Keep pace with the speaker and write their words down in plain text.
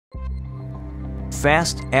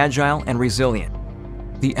Fast, agile, and resilient,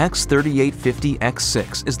 the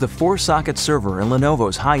x3850X6 is the 4-socket server in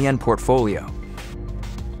Lenovo's high-end portfolio.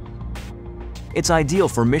 It's ideal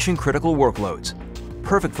for mission-critical workloads,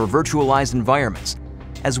 perfect for virtualized environments,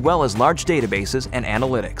 as well as large databases and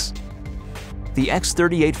analytics. The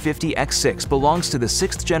x3850X6 belongs to the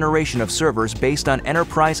 6th generation of servers based on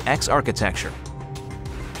Enterprise X architecture.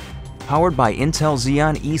 Powered by Intel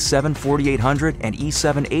Xeon E7-4800 and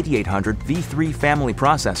E7-8800 V3 family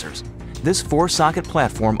processors, this 4-socket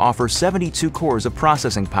platform offers 72 cores of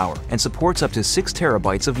processing power and supports up to 6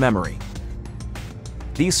 terabytes of memory.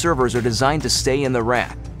 These servers are designed to stay in the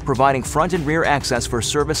rack, providing front and rear access for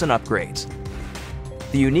service and upgrades.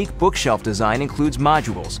 The unique bookshelf design includes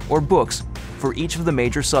modules, or books, for each of the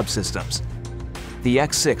major subsystems. The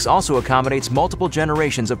X6 also accommodates multiple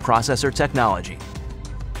generations of processor technology.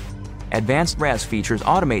 Advanced RAS features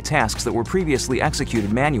automate tasks that were previously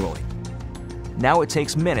executed manually. Now it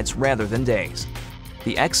takes minutes rather than days.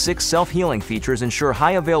 The X6 self-healing features ensure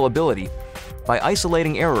high availability by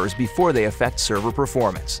isolating errors before they affect server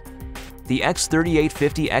performance. The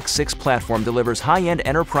x3850X6 platform delivers high-end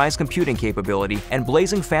enterprise computing capability and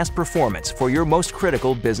blazing fast performance for your most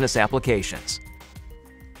critical business applications.